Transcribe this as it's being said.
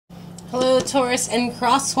Hello, Taurus and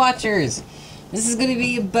Cross Watchers. This is going to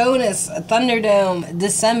be a bonus Thunderdome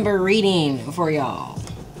December reading for y'all.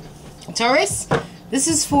 Taurus, this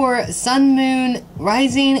is for Sun, Moon,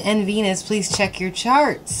 Rising, and Venus. Please check your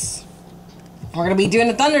charts. We're going to be doing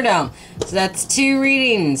a Thunderdome. So that's 2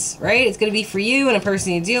 readings, right? It's going to be for you and a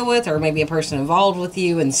person you deal with, or maybe a person involved with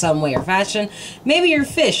you in some way or fashion. Maybe you're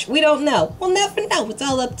fish. We don't know. We'll never know. It's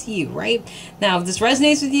all up to you, right? Now, if this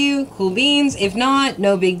resonates with you, cool beans. If not,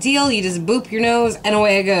 no big deal. You just boop your nose and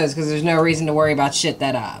away it goes, because there's no reason to worry about shit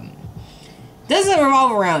that doesn't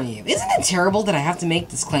revolve around you. Isn't it terrible that I have to make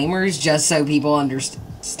disclaimers just so people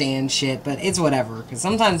understand shit? But it's whatever, because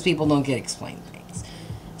sometimes people don't get explained things.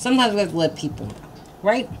 Sometimes we have to let people know,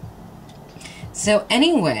 right? So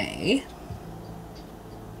anyway,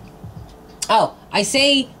 oh, I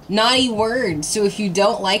say naughty words, so if you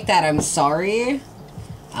don't like that, I'm sorry.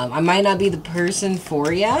 I might not be the person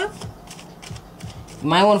for you. You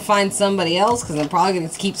might want to find somebody else, because I'm probably going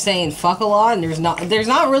to keep saying fuck a lot, and there's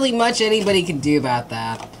not really much anybody can do about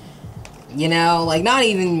that. You know, like, not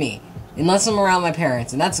even me. Unless I'm around my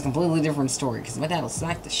parents, and that's a completely different story, because my dad will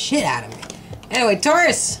smack the shit out of me. Anyway,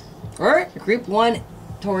 Taurus, or Group 1,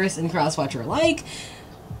 Taurus and Crosswatcher alike.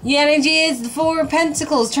 The energy is the 4 of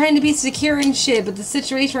Pentacles, trying to be secure and shit, but the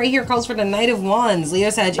situation right here calls for the Knight of Wands, Leo,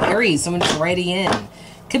 Sag, Aries, someone just writing in.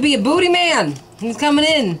 Could be a booty man. He's coming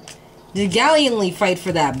in to gallantly fight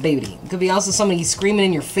for that booty. Could be also somebody screaming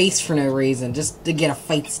in your face for no reason, just to get a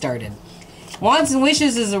fight started. Wants and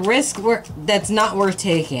wishes is a risk that's not worth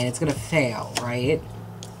taking. It's going to fail, right?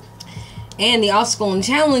 And the obstacle and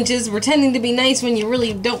challenges, pretending to be nice when you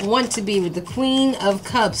really don't want to be, with the Queen of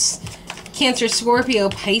Cups, Cancer, Scorpio,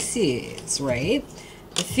 Pisces, right?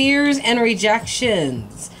 The fears and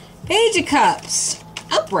rejections. Page of Cups,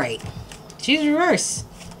 upright. Choose reverse.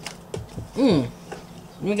 We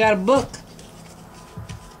got a book.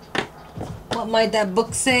 What might that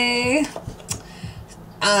book say?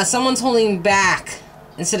 Someone's holding back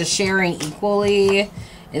instead of sharing equally.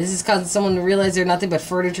 And this is causing someone to realize they're nothing but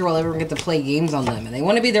furniture while everyone gets to play games on them. And they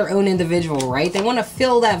want to be their own individual, right? They want to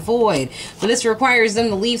fill that void. But this requires them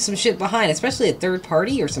to leave some shit behind, especially a third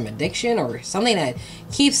party or some addiction or something that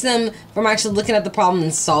keeps them from actually looking at the problem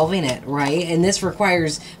and solving it, right? And this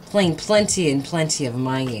requires playing plenty and plenty of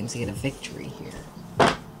mind games to get a victory here.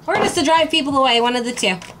 Or just to drive people away, one of the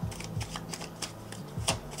two.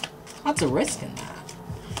 Lots of risk in that.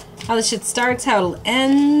 How this shit starts, how it'll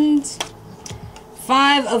end.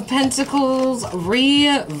 5 of Pentacles,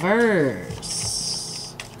 reverse.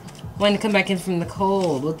 When to come back in from the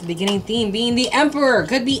cold, with the beginning theme being the Emperor.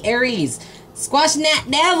 Could be Aries. Squashing that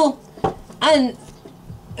devil.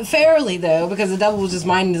 Unfairly, though, because the devil was just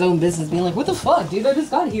minding his own business, being like, what the fuck, dude? I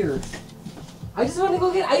just got here. I just want to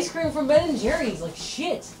go get ice cream from Ben & Jerry's. Like,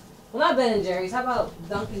 shit. Well, not Ben & Jerry's. How about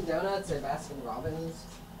Dunkin' Donuts or Baskin Robbins?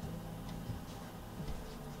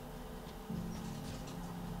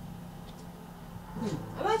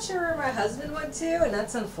 I'm not sure where my husband went to, and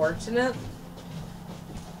that's unfortunate.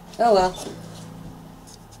 Oh well.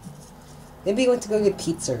 Maybe he went to go get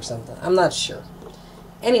pizza or something. I'm not sure.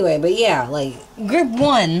 Anyway, but yeah, like, Group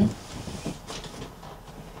 1.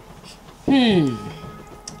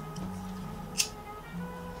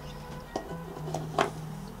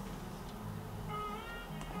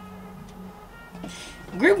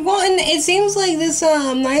 Group 1, it seems like this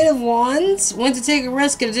Knight of Wands went to take a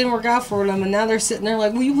risk and it didn't work out for them, and now they're sitting there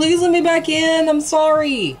like, will you please let me back in? I'm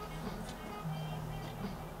sorry.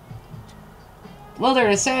 Well,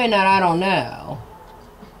 they're saying that, I don't know.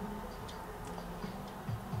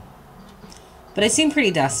 But they seem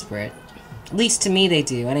pretty desperate. At least to me they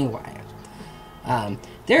do, anyway.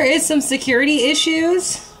 There is some security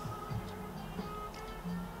issues.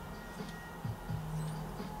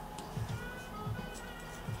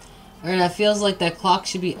 And it feels like that clock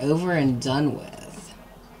should be over and done with.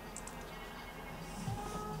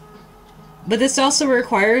 But this also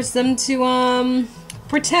requires them to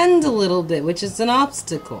pretend a little bit, which is an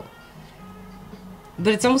obstacle.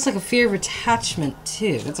 But it's almost like a fear of attachment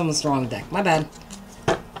too. That's almost the wrong deck. My bad.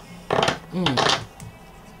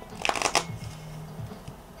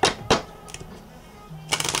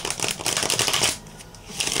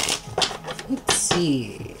 Let's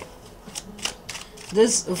see.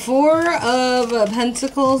 This 4 of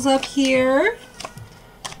Pentacles up here.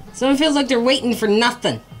 Someone feels like they're waiting for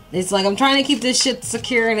nothing. It's like, I'm trying to keep this shit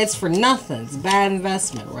secure and it's for nothing. It's a bad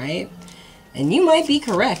investment, right? And you might be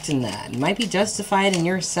correct in that. You might be justified in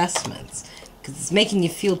your assessments. Because it's making you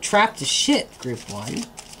feel trapped as shit, Group 1.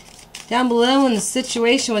 Down below in the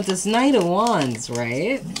situation with this Knight of Wands,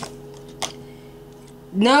 right?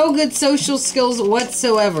 No good social skills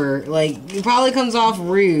whatsoever. Like, he probably comes off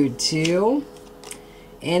rude, too.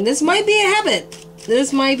 And this might be a habit.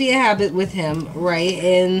 This might be a habit with him, right?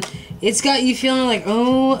 And it's got you feeling like,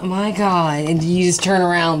 oh my god. And you just turn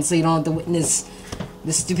around so you don't have to witness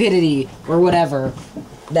the stupidity or whatever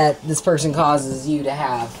that this person causes you to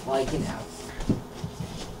have. Like, you know.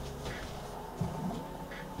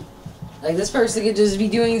 Like, this person could just be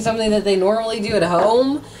doing something that they normally do at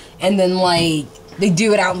home, and then, like, they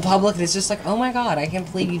do it out in public, and it's just like, oh my god, I can't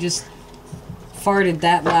believe you just farted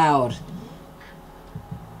that loud.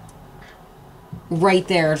 Right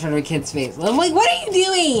there in front of a kid's face. I'm like, what are you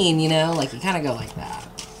doing? You know, like, you kind of go like that.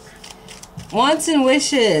 Wants and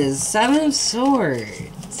wishes. 7 of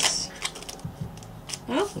Swords.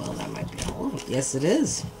 Oh, well, that might be all of it. Yes, it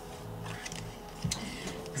is.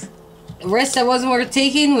 The risk that wasn't worth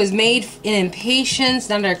taking was made in impatience.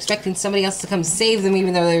 Now they're expecting somebody else to come save them,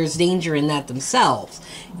 even though there's danger in that themselves.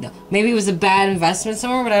 You know, maybe it was a bad investment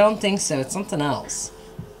somewhere, but I don't think so. It's something else.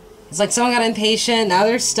 It's like someone got impatient, now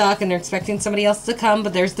they're stuck, and they're expecting somebody else to come,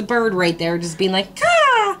 but there's the bird right there just being like,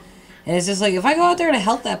 ah! And it's just like, if I go out there to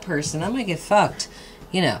help that person, I might get fucked.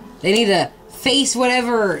 You know, they need to face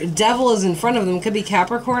whatever devil is in front of them. Could be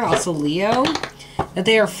Capricorn, also Leo. That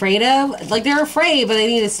they are afraid of. Like, they're afraid, but they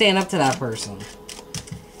need to stand up to that person.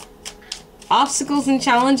 Obstacles and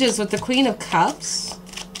challenges with the Queen of Cups.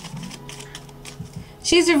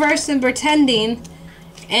 She's reversed and pretending.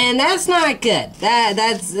 And that's not good.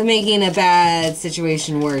 That's making a bad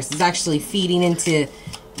situation worse. It's actually feeding into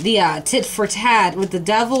the tit for tat with the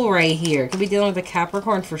devil right here. Could be dealing with a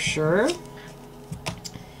Capricorn for sure.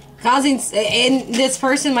 Causing... And this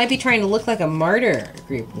person might be trying to look like a martyr,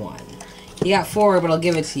 group 1. You got 4, but I'll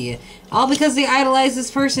give it to you. All because they idolize this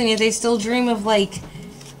person, yet they still dream of, like,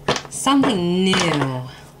 something new.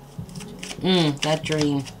 That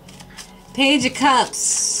dream. Page of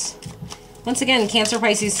Cups. Once again, Cancer,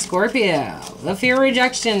 Pisces, Scorpio. The fear of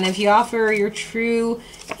rejection. If you offer your true,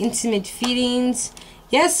 intimate feelings,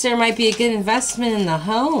 yes, there might be a good investment in the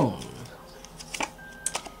home.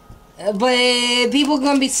 But people are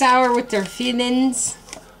going to be sour with their feelings.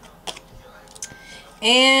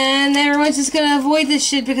 And everyone's just going to avoid this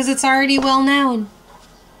shit because it's already well known.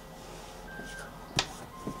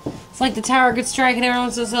 It's like the tower gets struck and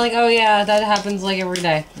everyone's just like, oh yeah, that happens like every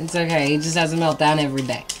day. It's okay, it just has a meltdown every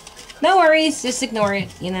day. No worries, just ignore it,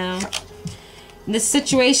 you know. This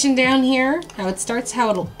situation down here, how it starts, how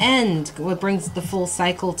it'll end. What brings the full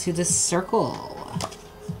cycle to this circle.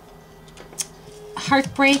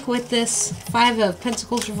 Heartbreak with this 5 of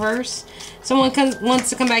Pentacles reverse. Someone wants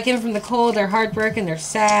to come back in from the cold. They're heartbroken. They're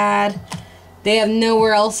sad. They have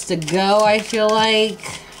nowhere else to go, I feel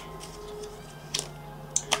like.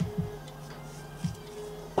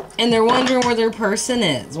 And they're wondering where their person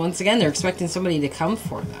is. Once again, they're expecting somebody to come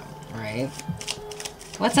for them, right?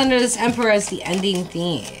 What's under this Emperor as the ending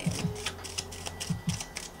theme?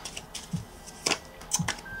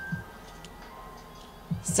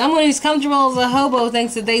 Someone who's comfortable as a hobo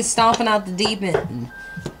thinks that they're stomping out the deep end.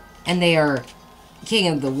 And they are king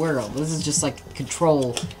of the world. This is just like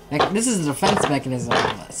control. This is a defense mechanism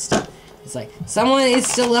almost. It's like, someone is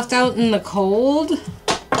still left out in the cold.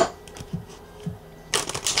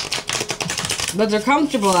 But they're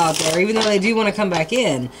comfortable out there, even though they do want to come back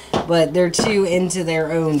in. But they're too into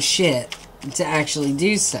their own shit to actually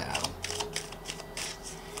do so.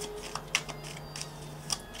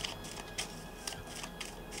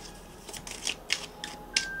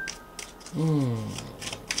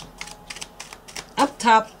 Up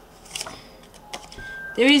top.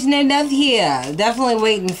 There is no love here. Definitely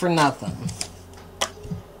waiting for nothing.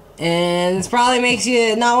 And this probably makes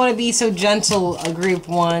you not want to be so gentle, a group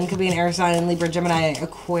 1. Could be an air sign in Libra, Gemini,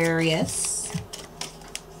 Aquarius.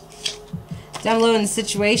 Down below in the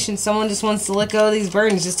situation, someone just wants to let go of these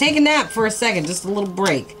burdens. Just take a nap for a second, just a little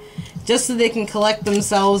break. Just so they can collect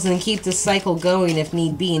themselves and keep the cycle going if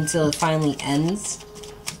need be until it finally ends.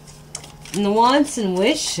 And the wants and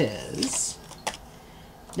wishes.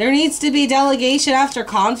 There needs to be delegation after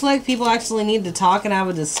conflict. People actually need to talk and have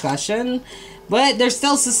a discussion. But they're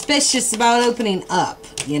still suspicious about opening up,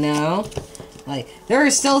 you know? Like, there are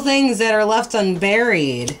still things that are left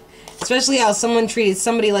unburied. Especially how someone treated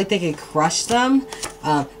somebody like they could crush them.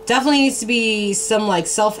 Definitely needs to be some, like,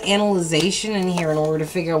 self-analyzation in here in order to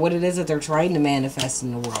figure out what it is that they're trying to manifest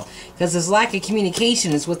in the world. Because this lack of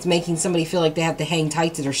communication is what's making somebody feel like they have to hang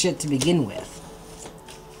tight to their shit to begin with.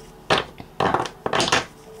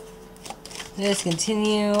 Let's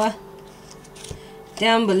continue.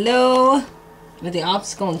 Down below. with the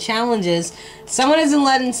obstacle and challenges, someone isn't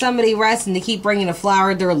letting somebody rest and they keep bringing a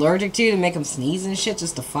flower they're allergic to make them sneeze and shit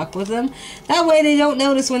just to fuck with them. That way they don't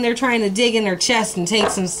notice when they're trying to dig in their chest and take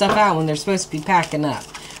some stuff out when they're supposed to be packing up.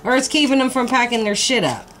 Or it's keeping them from packing their shit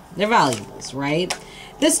up. Their valuables, right?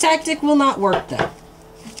 This tactic will not work though.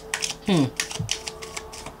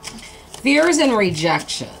 Fears and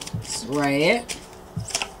rejections, right?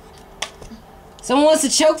 Someone wants to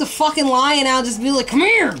choke the fucking lion out, just be like, come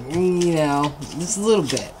here! You know, just a little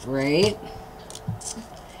bit, right?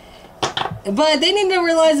 But they need to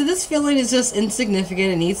realize that this feeling is just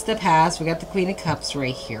insignificant. It needs to pass. We got the Queen of Cups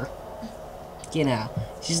right here. You know,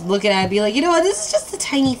 she's looking at it, be like, you know what, this is just a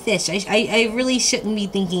tiny fish. I really shouldn't be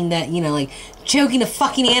thinking that, you know, like, choking a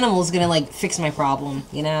fucking animal is gonna, like, fix my problem,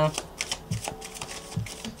 you know?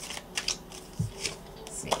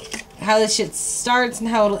 How this shit starts and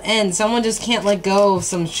how it'll end. Someone just can't let go of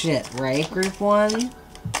some shit, right? Group 1.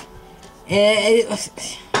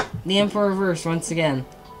 The Emperor reverse once again.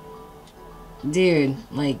 Dude,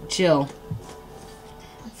 like, chill.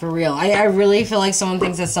 For real. I really feel like someone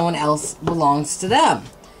thinks that someone else belongs to them.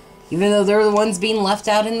 Even though they're the ones being left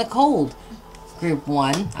out in the cold. Group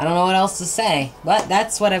 1. I don't know what else to say. But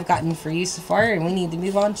that's what I've gotten for you so far. And we need to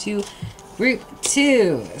move on to Group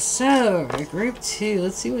 2. So, Group 2,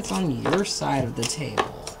 let's see what's on your side of the table.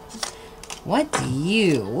 What do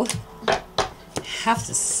you have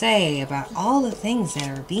to say about all the things that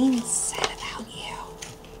are being said about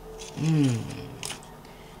you?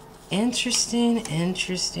 Interesting,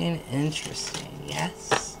 interesting, interesting.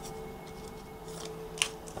 Yes?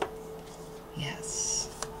 Yes.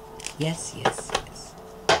 Yes, yes, yes.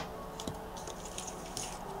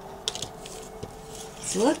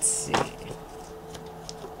 So let's see.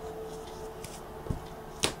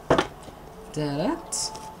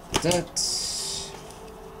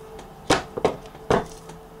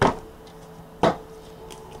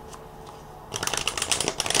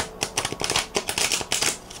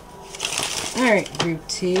 Alright, Group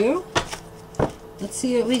 2. Let's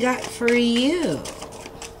see what we got for you.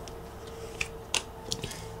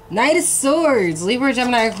 Knight of Swords, Libra,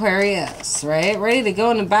 Gemini, Aquarius, right? Ready to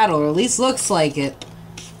go into battle, or at least looks like it.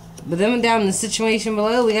 But then down in the situation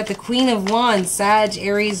below, we got the Queen of Wands, Sag,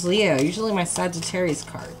 Aries, Leo. Usually my Sagittarius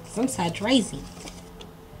card, because I'm Sag rising.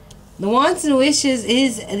 The Wants and Wishes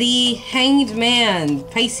is the Hanged Man,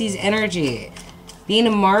 Pisces energy. Being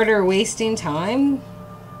a martyr, wasting time.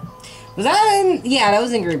 Was that in... Yeah, that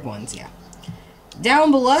was in Group 1's, yeah.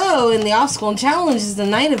 Down below in the obstacle and challenge is the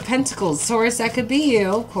Knight of Pentacles. Taurus, that could be you,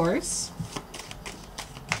 of course.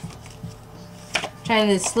 Trying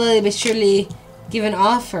to slowly but surely give an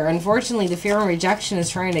offer. Unfortunately, the fear and rejection is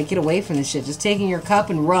trying to get away from this shit. Just taking your cup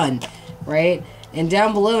and run, right? And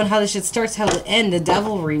down below and how this shit starts, how it'll end, the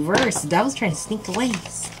Devil reverse. The Devil's trying to sneak away.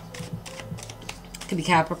 Could be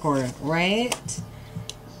Capricorn, right?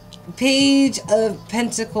 Page of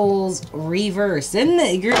Pentacles reverse. Didn't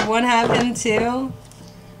the Group 1 have him too?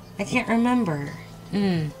 I can't remember.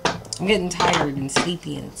 I'm getting tired and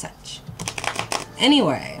sleepy and such.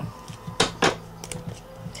 Anyway.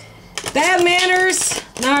 Bad manners.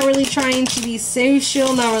 Not really trying to be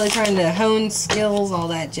social. Not really trying to hone skills. All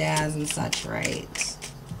that jazz and such, right?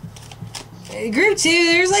 Group 2,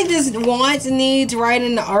 there's like this want and need to write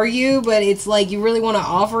and argue, but it's like you really want to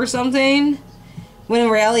offer something. When in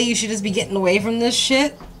reality, you should just be getting away from this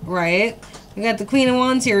shit, right? We got the Queen of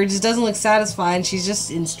Wands here, who just doesn't look satisfied, and she's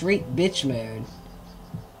just in straight bitch mode.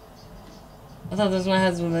 I thought that was my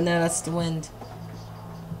husband, but no, that's the wind.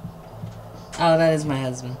 Oh, that is my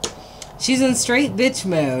husband. She's in straight bitch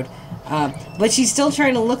mode, but she's still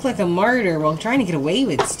trying to look like a martyr while trying to get away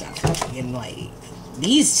with stuff. And, like,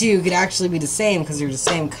 these two could actually be the same because they're the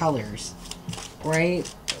same colors. Right?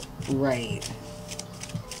 Right.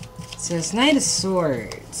 So it's Knight of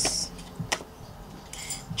Swords.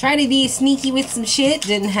 Try to be sneaky with some shit.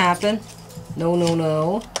 Didn't happen. No, no,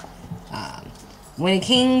 no. When it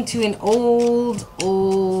came to an old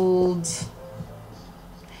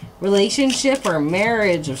relationship or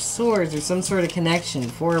marriage of swords or some sort of connection,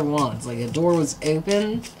 4 of Wands. Like a door was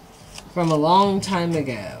open from a long time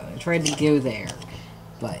ago. I tried to go there.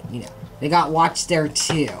 But, you know, they got watched there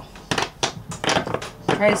too.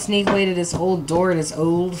 Try to sneak away to this old door, this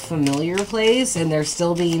old familiar place, and they're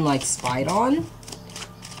still being, like, spied on.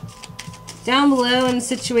 Down below in the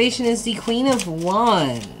situation is the Queen of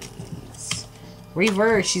Wands.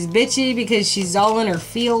 Reverse. She's bitchy because she's all in her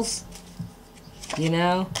feels. You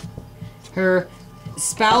know? Her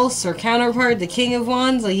spouse or counterpart, the King of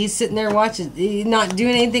Wands, like, he's sitting there watching, he's not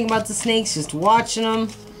doing anything about the snakes, just watching them.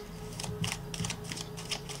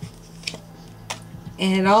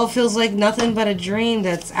 And it all feels like nothing but a dream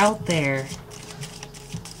that's out there.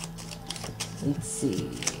 Let's see.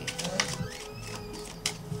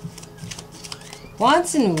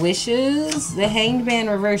 Wants and wishes. The Hanged Man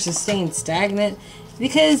reverses staying stagnant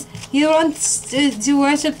because you want to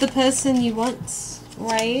worship the person you want,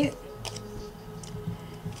 right?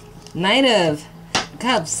 Knight of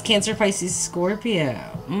Cups, Cancer, Pisces, Scorpio.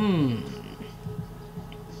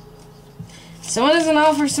 Someone doesn't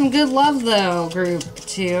offer some good love though, group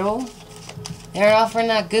 2. They're offering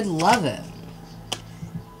that good loving.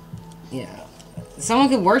 Yeah. Someone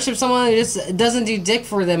could worship someone who just doesn't do dick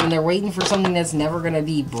for them and they're waiting for something that's never going to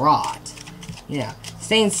be brought. Yeah.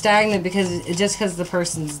 Staying stagnant because the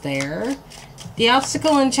person's there. The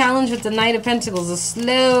obstacle and challenge with the Knight of Pentacles, a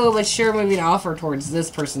slow but sure moving offer towards this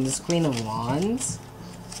person, this Queen of Wands.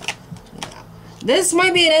 Yeah. This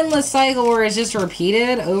might be an endless cycle where it's just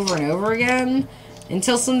repeated over and over again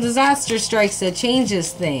until some disaster strikes that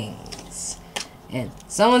changes things. And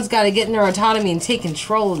someone's got to get in their autonomy and take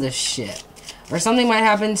control of this shit. Or something might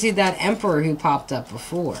happen to that Emperor who popped up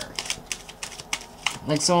before.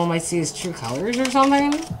 Like someone might see his true colors or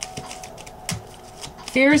something.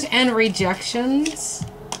 Fears and rejections.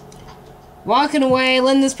 Walking away,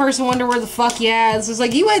 letting this person wonder where the fuck you at. It's just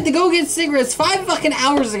like, you had to go get cigarettes 5 fucking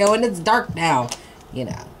hours ago and it's dark now. You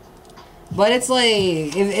know. But it's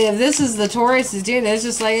like, if this is the Taurus is doing it, it's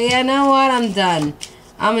just like, yeah, you know what, I'm done.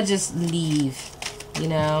 I'ma just leave. You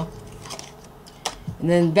know. And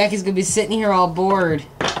then Becky's gonna be sitting here all bored.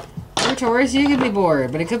 You're Taurus, you could be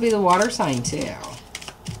bored. But it could be the water sign too.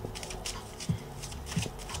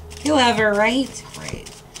 You'll have her, right?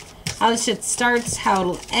 How the shit starts, how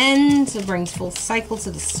it'll end. It brings full cycle to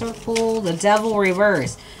the circle. The Devil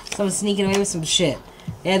reverse. Someone's sneaking away with some shit.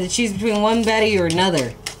 They had to choose between one Betty or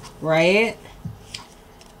another. Right?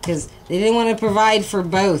 Because they didn't want to provide for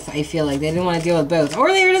both, I feel like. They didn't want to deal with both.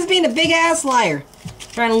 Or they were just being a big-ass liar.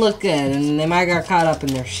 Trying to look good. And they might have got caught up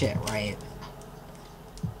in their shit, right?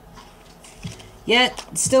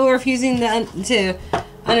 Yet, still refusing to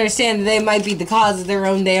understand that they might be the cause of their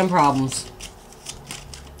own damn problems.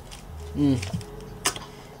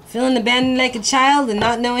 Feeling abandoned like a child and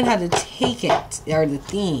not knowing how to take it are the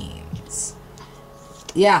themes.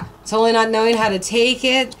 Yeah, totally not knowing how to take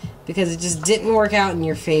it because it just didn't work out in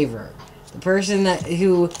your favor. The person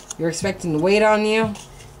who you're expecting to wait on you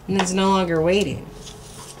and is no longer waiting.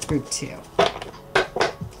 Group 2.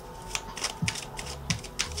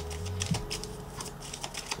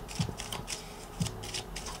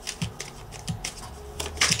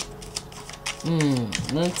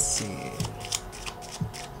 Let's see.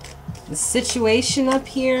 The situation up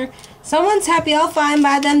here. Someone's happy all fine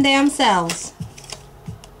by them damn selves.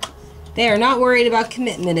 They are not worried about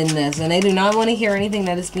commitment in this, and they do not want to hear anything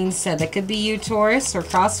that is being said. That could be you, Taurus, or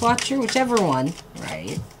Crosswatcher, whichever one,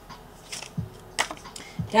 right?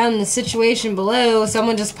 Down in the situation below,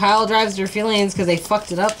 someone just pile drives their feelings because they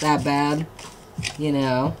fucked it up that bad. You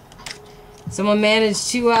know. Someone managed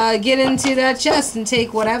to get into that chest and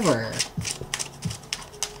take whatever.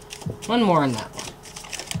 One more on that one.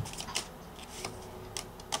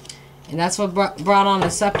 And that's what brought on a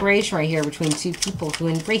separation right here between two people who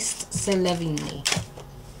embraced so lovingly.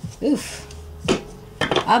 Oof.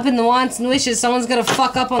 Up in the wants and wishes, someone's gonna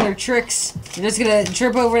fuck up on their tricks. They're just gonna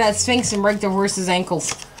trip over that Sphinx and break their horse's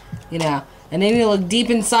ankles. You know. And then you look deep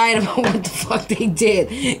inside about what the fuck they did.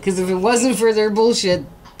 Because if it wasn't for their bullshit,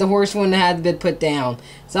 the horse wouldn't have been put down.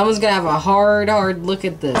 Someone's gonna have a hard look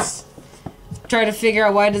at this. Try to figure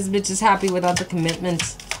out why this bitch is happy without the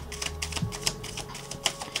commitment.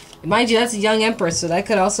 Mind you, that's a young Empress, so that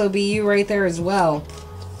could also be you right there as well,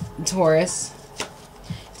 Taurus.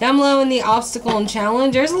 Down below in the obstacle and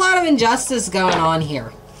challenge, there's a lot of injustice going on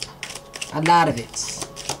here. A lot of it.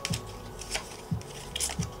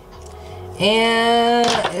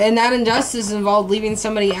 And that injustice involved leaving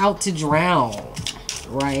somebody out to drown,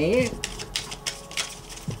 right?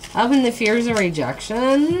 Up in the fears and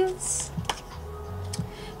rejections.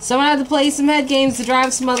 Someone had to play some head games to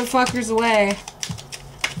drive some motherfuckers away.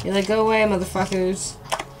 You're like, go away, motherfuckers.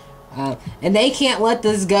 And they can't let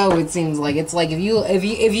this go, it seems like. It's like if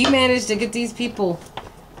you manage to get these people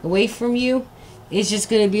away from you, it's just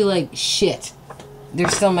gonna be like, shit. They're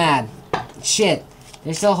still mad. Shit.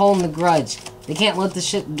 They're still holding the grudge. They can't let the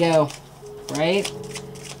shit go. Right?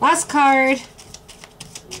 Last card.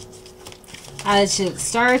 How this shit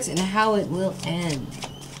starts and how it will end.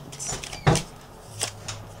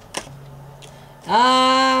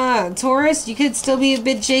 Taurus, you could still be a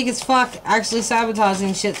bit jake as fuck, actually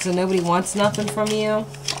sabotaging shit so nobody wants nothing from you.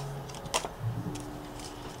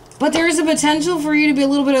 But there is a potential for you to be a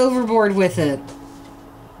little bit overboard with it.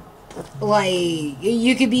 Like,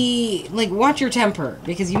 you could be, like, watch your temper,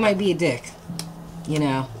 because you might be a dick. You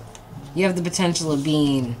know? you have the potential of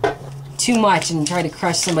being too much and try to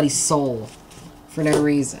crush somebody's soul for no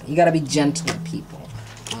reason. You gotta be gentle with people.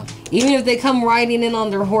 Even if they come riding in on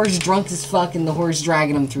their horse drunk as fuck and the horse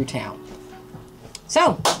dragging them through town.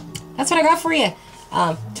 So, that's what I got for you.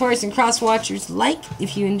 Taurus and Cross Watchers,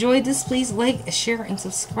 if you enjoyed this, please like, share, and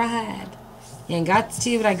subscribe. And got to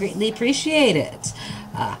you, but I greatly appreciate it.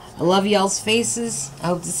 I love y'all's faces. I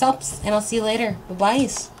hope this helps, and I'll see you later. Bye-bye.